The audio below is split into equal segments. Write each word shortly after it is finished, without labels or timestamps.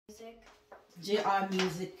Music. JR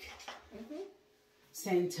Music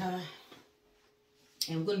Center.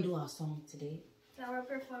 And we're going to do our song today. That we're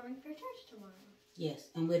performing for church tomorrow. Yes,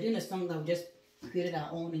 and we're doing a song that we just created our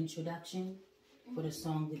own introduction for the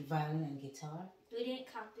song with violin and guitar. We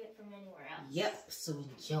didn't copy it from anywhere else. Yep, so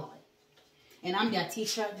enjoy. And I'm their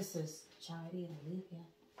teacher. This is Charity and Olivia.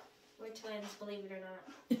 We're twins, believe it or not.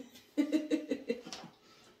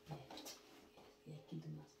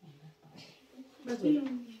 Let's do it.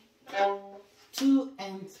 2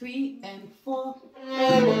 and 3 and 4.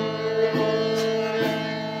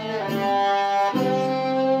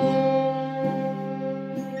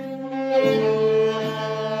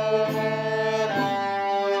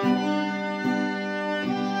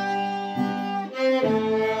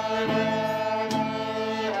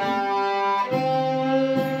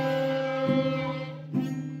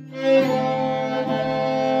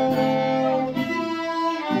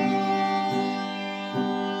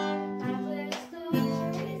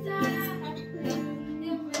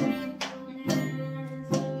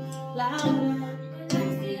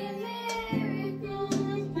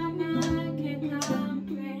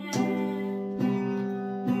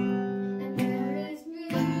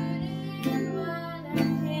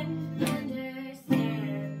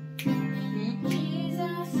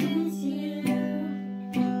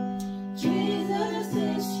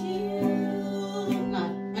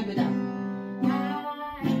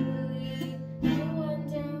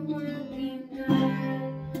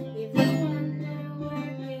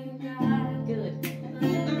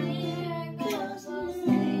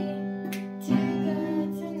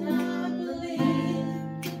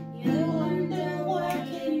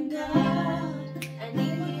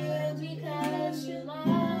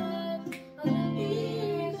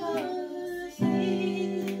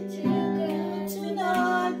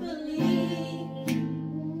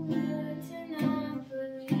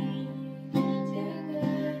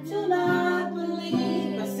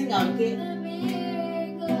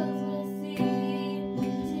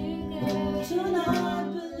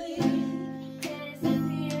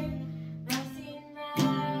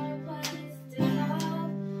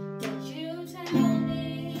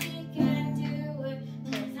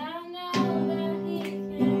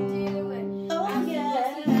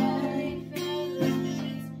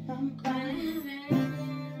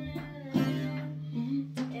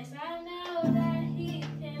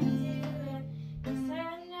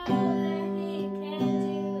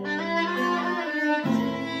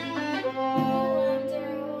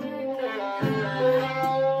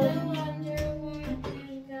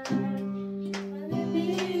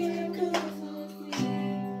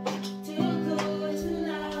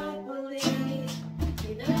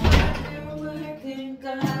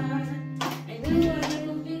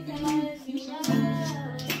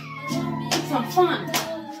 Some fun.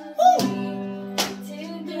 Woo!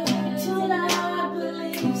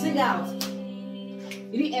 Sing out.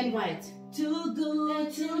 You didn't end right. Too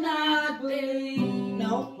good to not believe.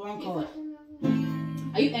 No, wrong chord.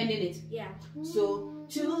 Are you ending it? Yeah. So,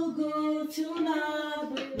 too good to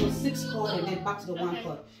not believe. No, 6 chord and then back to the 1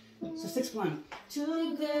 chord. So 6-1.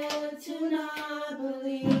 Too good to not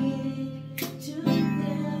believe. Too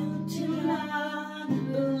good to not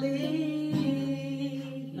believe.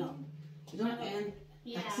 No. You're going to end.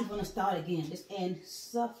 Yeah. Actually, going to start again. Just end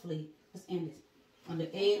softly. Let's end it on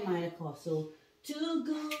the A minor chord. So, too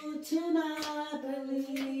good to not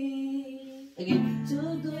believe. Again.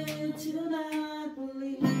 Too good to not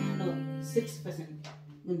believe. No, 6%. I'm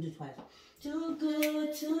going to do twice. Too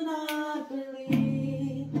good to not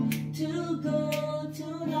believe. Too good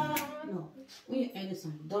to not. No. When you end this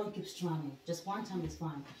song, don't keep strumming. Just one time is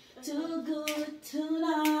fine. Too good to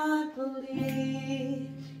not believe.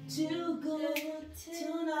 Too good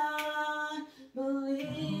to not believe.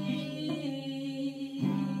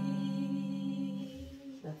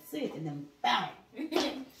 That's it. And then bam.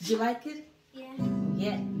 Did you like it? Yeah.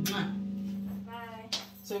 Yeah. Bye.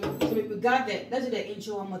 So we got that. Let's do the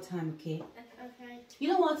intro one more time, okay? Okay. You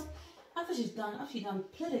know what? After she's done,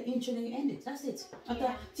 play the intro and you end it. That's it.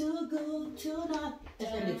 After too good to not.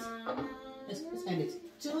 Let's end it. Let's end it.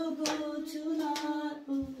 Too good to not.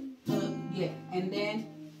 Yeah, and then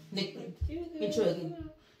the intro again.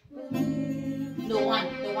 The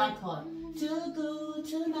one chord. Too good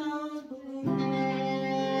to not believe.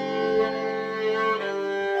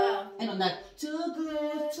 And on that, too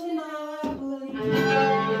good to not believe.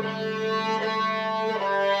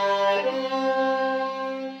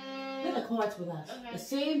 Play the chords with us. Okay. The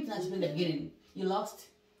same thing as in the beginning. You lost?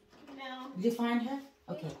 No. Did you find her?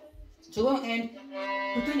 Okay. So we'll end.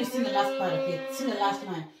 Pretend you sing the last part, okay? Sing the last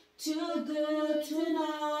line. Too good to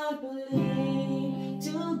not believe.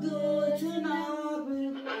 Too good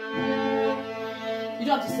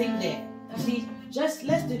don't have to sing there. You see, just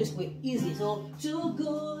let's do this way, easy. So, too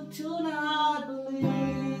good to not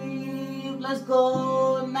believe. Let's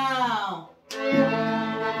go now.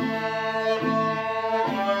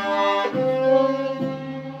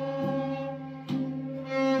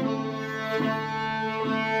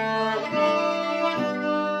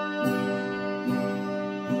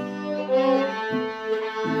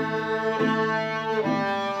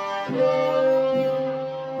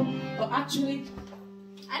 Actually,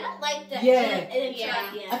 I don't like the yeah.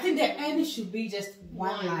 I think the ending should be just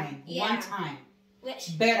one line, one time.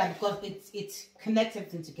 Which better because it's connects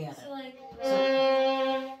everything together. so like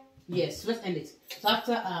yes, let's end it. So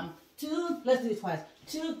after 2, let's do it twice.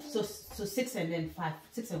 2, so 6 and then 5,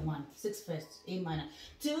 6 and 1, 6 first, A minor.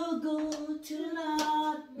 Too good to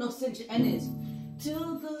not. No, sing end it.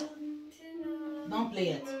 Too good to not. Don't play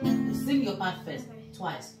it. Sing your part first,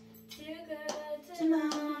 twice. Too good to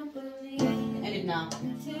not believe. End it now.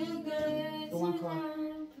 Too good The one to chord.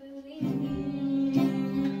 not believe.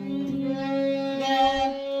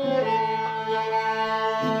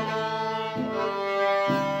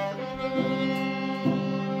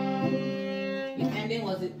 The ending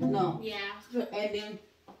was it? No. Yeah. The ending.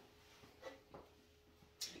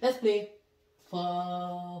 Let's play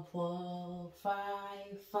 4, 4, 5,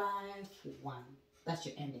 5, 1. That's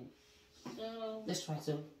your ending. So Let's try.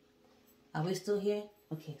 So, are we still here?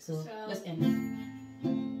 Okay, so let's end it.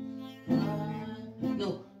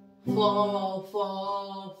 No, 4,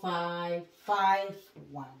 4, 5, 5,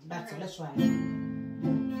 1. That's it. Let's try. 5, 5,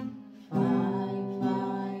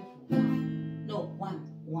 1. No, 1,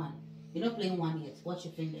 1. You're not playing 1 yet. Watch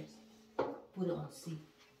your fingers. Put it on C.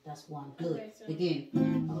 That's 1. Good. Okay, so Again.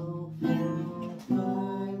 4, 4, 5,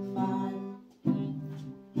 5.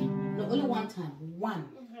 No, only one time. 1.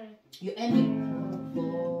 okay. You end it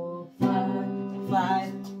 4, 5,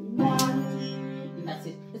 5, 1. And that's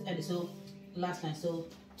it. Let's end it. So, last line. So,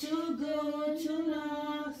 too good to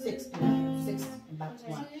not. 6. 6 and back to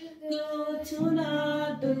 1. Good to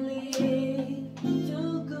not believe.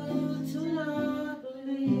 Too good to not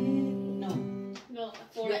believe. No. No,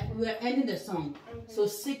 4. We're ending the song. Okay. So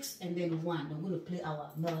 6 and then 1. I'm going to play our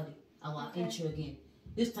melody, our intro again.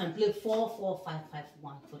 This time play 4, 4, 5, 5,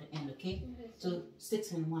 1 for the end, okay? So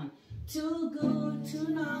 6 and 1. Too good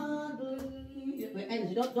to not believe. We're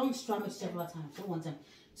ending. Don't strum it several times. So one time.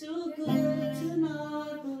 Too good to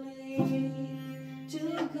not believe.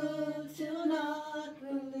 Too good to not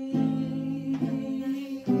believe.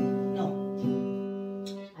 No.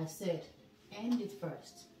 I said end it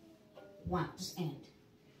first. 1. Just end.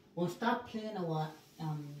 We'll start playing our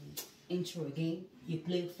intro again. You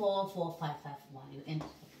play 4, 4, 5, 5, 1. You end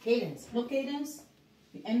cadence. No cadence.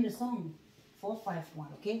 You end the song. 4, 5, 1.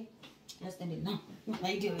 Okay. Let's end it now. How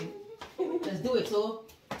you doing? Let's do it. So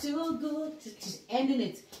too good. Just ending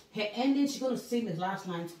it. Her ending. She's gonna sing the last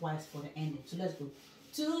line twice for the ending. So let's go.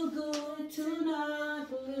 Too good to not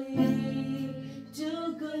believe.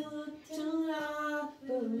 Too good to not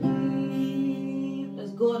believe.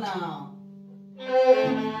 Let's go now.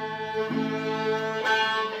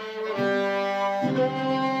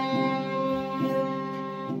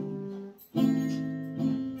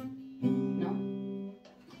 No?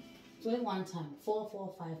 So only one time. 4,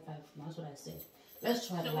 4, 5, 5. That's what I said. Let's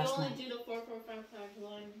try the So we last only line. do the 4, 4, 5, 5,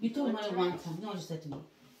 1. You told me only one time. You know what you said to me?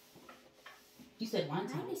 You said one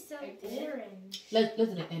time. Mine is so boring. Let's do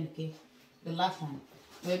the end, okay? The last line.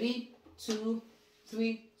 Ready? 2,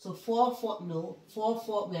 3. So 4, 4. No. 4,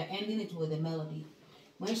 4. We are ending it with a melody.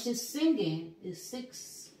 When she's singing, it's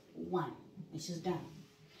 6, 1. And she's done.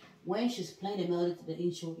 When she's playing the melody to the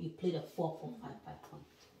intro, you play the 4, 4, 5, 5,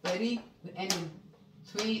 1. Ready? We're ending.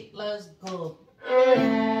 3. Let's go.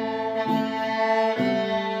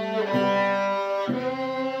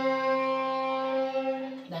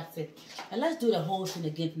 That's it. And let's do the whole thing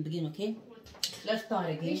again from the beginning, okay? Let's start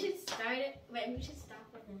again. We should start it. Wait, we should stop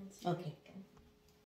it. Okay.